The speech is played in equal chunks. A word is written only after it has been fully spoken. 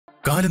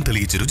കാലം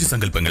തെളിയിച്ച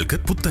രുചിസങ്കല്പങ്ങൾക്ക്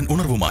പുത്തൻ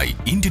ഉണർവുമായി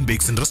ഇന്ത്യൻ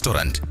ബേക്സ് ആൻഡ്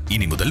റെസ്റ്റോറന്റ്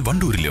ഇനി മുതൽ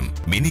വണ്ടൂരിലും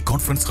മിനി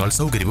കോൺഫറൻസ് ഹാൾ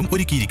സൗകര്യവും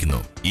ഒരുക്കിയിരിക്കുന്നു.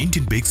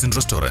 Indian bakes and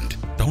restaurant,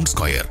 town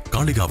square,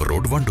 Kalikavu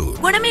road, Wandoor.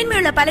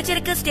 ഗുണമേന്മയുള്ള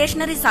പലചരക്ക്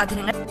സ്റ്റേഷനറി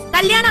സാധനങ്ങൾ,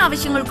 കല്യാണ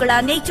ആവശ്യങ്ങൾക്കുള്ള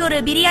നെയ്ച്ചോറ്,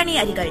 ബിരിയാണി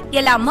അരികൾ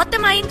എല്ലാം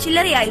മൊത്തമായും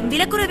ചില്ലറയായും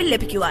വിലക്കുറവിൽ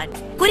ലഭിക്കുവാൻ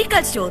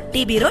Kurikkal store,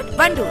 TB road,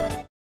 Wandoor.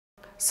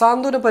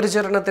 സാന്ത്വന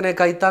പരിചരണത്തിന്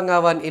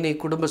കൈത്താങ്ങാവാൻ ഇനി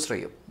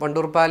കുടുംബശ്രീയും.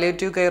 വണ്ടൂർ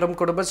പാലിയേറ്റീവ് കെയറും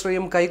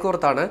കുടുംബശ്രീയും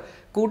കൈകോർത്താണ്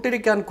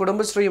കൂട്ടിരിക്കാൻ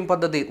കുടുംബശ്രീയും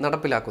പദ്ധതി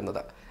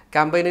നടപ്പിലാക്കുന്നത്.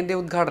 ക്യാമ്പയിനിന്റെ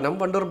ഉദ്ഘാടനം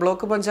Wandoor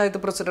block panchayat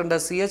president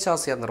CH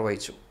Asiya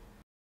നിർവഹിച്ചു.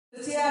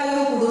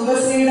 തീർച്ചയായും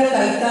കുടുംബശ്രീയുടെ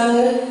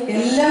കൈത്താങ്ങ്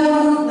എല്ലാം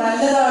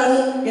നല്ലതാണ്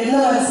എന്ന്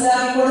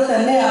മനസ്സിലാക്കിക്കൊണ്ട്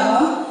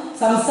തന്നെയാവാം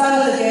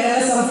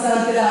കേരള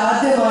സംസ്ഥാനത്തിൽ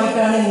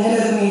ആദ്യമായിട്ടാണ് ഇങ്ങനെ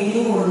ഒരു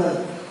മീറ്റിംഗ് കൂടുന്നത്.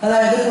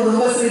 അതായത്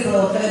കുടുംബശ്രീ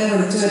പ്രവർത്തകരെ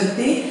വിളിച്ചു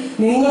വരുത്തി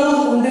നിങ്ങളും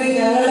ഉണ്ട്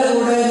ഞങ്ങളുടെ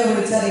കൂടെ എന്ന്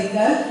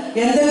വിളിച്ചറിയിക്കാൻ,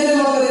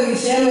 എന്തെങ്കിലുമൊക്കെ ഒരു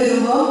വിഷയം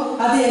വരുമ്പോൾ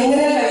അത്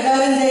എങ്ങനെ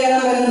കൈകാര്യം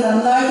ചെയ്യണമെന്ന്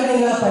നന്നായിട്ട്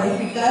നിങ്ങളെ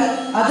പഠിപ്പിക്കാൻ,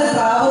 അത്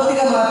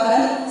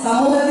പ്രാവർത്തികമാക്കാൻ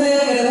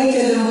സമൂഹത്തിലേക്ക് ഇറങ്ങി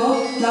ചെല്ലുമ്പോൾ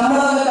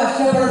നമ്മളൊക്കെ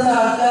കഷ്ടപ്പെടുന്ന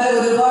ആൾക്കാരെ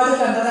ഒരുപാട്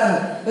കണ്ടതാണ്,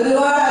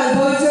 ഒരുപാട്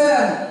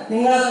അനുഭവിച്ചവരാണ്.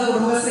 നിങ്ങളൊക്കെ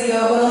കുടുംബശ്രീ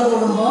യോഗങ്ങൾ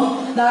കൂടുമ്പോൾ,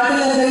 നാട്ടിൽ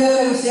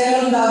എന്തെങ്കിലുമൊക്കെ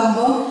വിഷയങ്ങൾ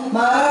ഉണ്ടാകുമ്പോൾ,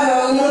 മാറാ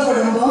രോഗങ്ങൾ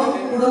പെടുമ്പോൾ,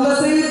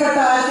 കുടുംബശ്രീയിൽപ്പെട്ട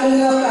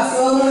ആർക്കെങ്കിലും ഒക്കെ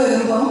അസുഖങ്ങൾ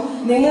വരുമ്പോൾ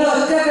നിങ്ങൾ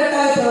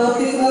ഒറ്റക്കെട്ടായി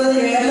പ്രവർത്തിക്കുന്നത്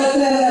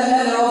കേരളത്തിൽ എന്നല്ല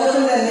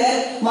ലോകത്തിൽ തന്നെ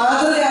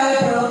മാതൃകയായ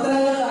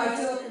പ്രവർത്തനങ്ങൾ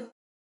കാഴ്ചവെക്കുന്നു.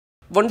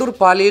 വണ്ടൂർ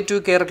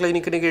പാലിയേറ്റീവ് കെയർ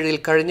ക്ലിനിക്കിന് കീഴിൽ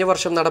കഴിഞ്ഞ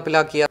വർഷം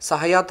നടപ്പിലാക്കിയ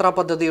സഹയാത്രാ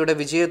പദ്ധതിയുടെ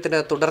വിജയത്തിന്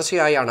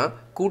തുടർച്ചയായാണ്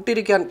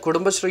കൂട്ടിരിക്കാൻ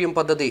കുടുംബശ്രീയും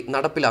പദ്ധതി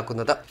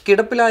നടപ്പിലാക്കുന്നത്.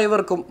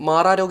 കിടപ്പിലായവർക്കും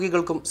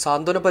മാറാരോഗികൾക്കും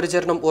സാന്ത്വന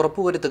പരിചരണം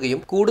ഉറപ്പുവരുത്തുകയും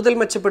കൂടുതൽ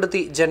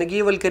മെച്ചപ്പെടുത്തി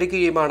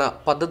ജനകീയവൽക്കരിക്കുകയുമാണ്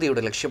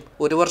പദ്ധതിയുടെ ലക്ഷ്യം.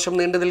 ഒരു വർഷം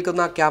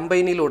നീണ്ടുനിൽക്കുന്ന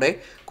ക്യാമ്പയിനിലൂടെ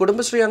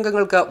കുടുംബശ്രീ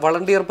അംഗങ്ങൾക്ക്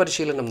വളണ്ടിയർ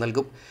പരിശീലനം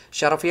നൽകും.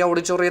 ഷറഫിയ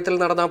ഓഡിറ്റോറിയത്തിൽ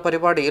നടന്ന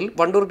പരിപാടിയിൽ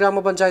വണ്ടൂർ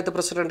ഗ്രാമപഞ്ചായത്ത്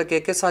പ്രസിഡന്റ്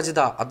KK സാജിദ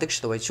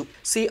അധ്യക്ഷത വഹിച്ചു.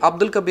 C.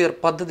 അബ്ദുൽ കബീർ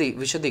പദ്ധതി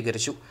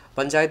വിശദീകരിച്ചു.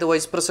 Panchayat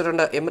vice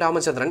president M.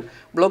 Ramachandran,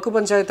 block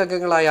panchayat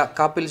അംഗങ്ങളായ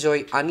കാപ്പിൽ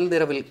ജോയ്, അനിൽ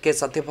നിരവിൽ, K.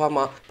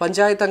 സത്യഭാമ,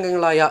 പഞ്ചായത്ത്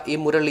അംഗങ്ങളായ E.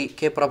 Murali,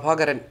 K.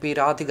 Prabhakaran, P.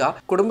 Radhika,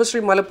 Kudumbashree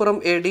Malappuram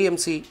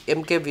ADMC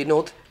M. K.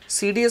 Vinod,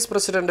 CDS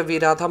president V.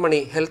 Radhamani,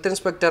 health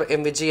inspector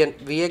M. Vijayan,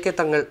 VAK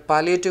തങ്ങൾ,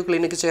 palliative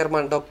clinic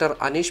chairman doctor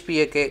Aneesh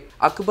PAK,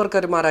 Akbar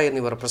Karumara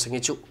എന്നിവർ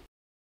പ്രസംഗിച്ചു.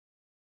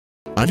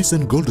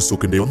 Allison gold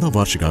സൂക്കിന്റെ 1ാം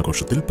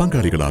വാർഷികാഘോഷത്തിൽ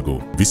പങ്കാളികളാകൂ.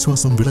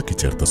 വിശ്വാസം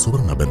വിളക്കിച്ചേർത്ത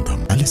സുവർണ ബന്ധം.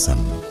 Allison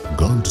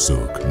gold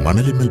souk,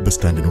 Manalimal bus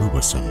സ്റ്റാൻഡിനോട്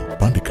വശം,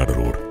 പാണ്ടിക്കാട്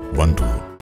റോഡ്, വണ്ടൂർ.